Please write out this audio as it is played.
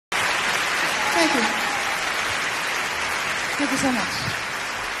Thank you. Thank you so much.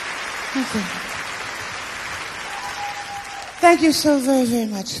 Thank you. Thank you so very, very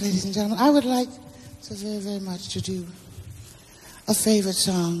much, ladies and gentlemen. I would like so very, very much to do a favorite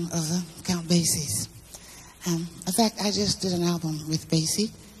song of Count Basie's. In fact, I just did an album with Basie,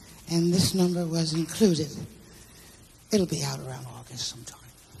 and this number was included. It'll be out around August sometime.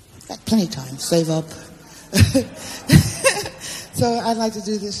 Got plenty of time. Save up. So I'd like to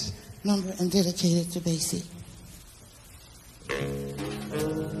do this number and dedicate it to Basie.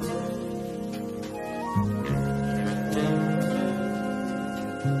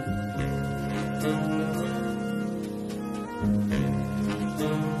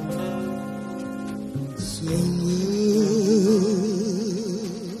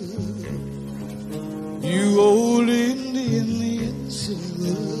 You old Indian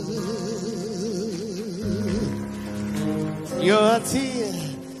singer, you're a tear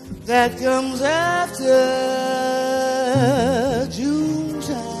that comes after June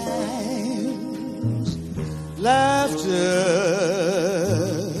times, laughter.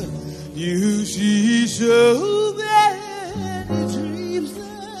 You see so many dreams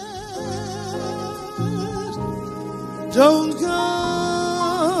that don't come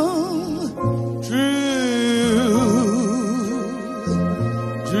true.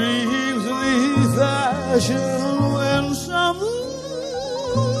 Dreams leave fashion when summer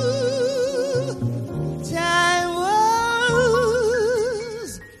time was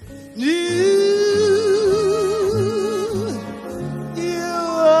new. You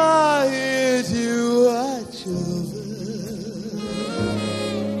are here to watch over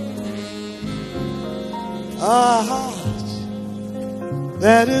our heart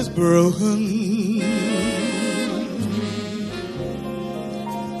that is broken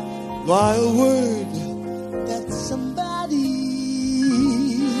by a word that somebody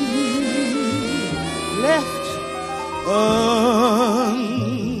left unspoken.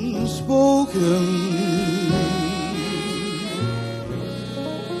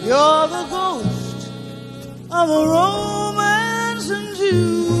 You're the ghost of a romance in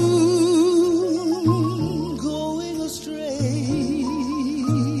June, going astray,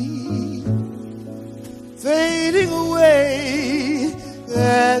 fading away.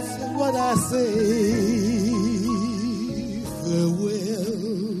 That's what I say. Farewell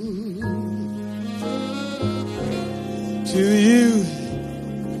to you,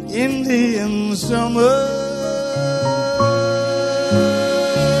 Indian summer.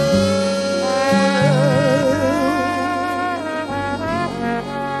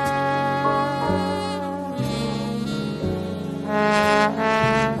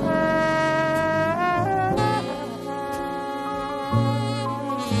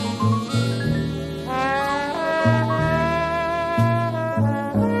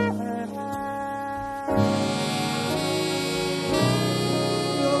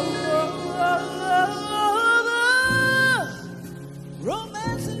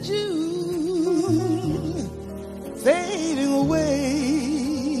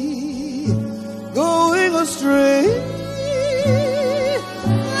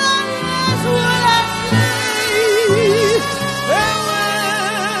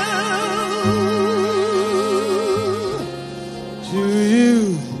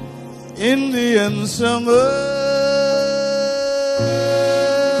 Indian summer.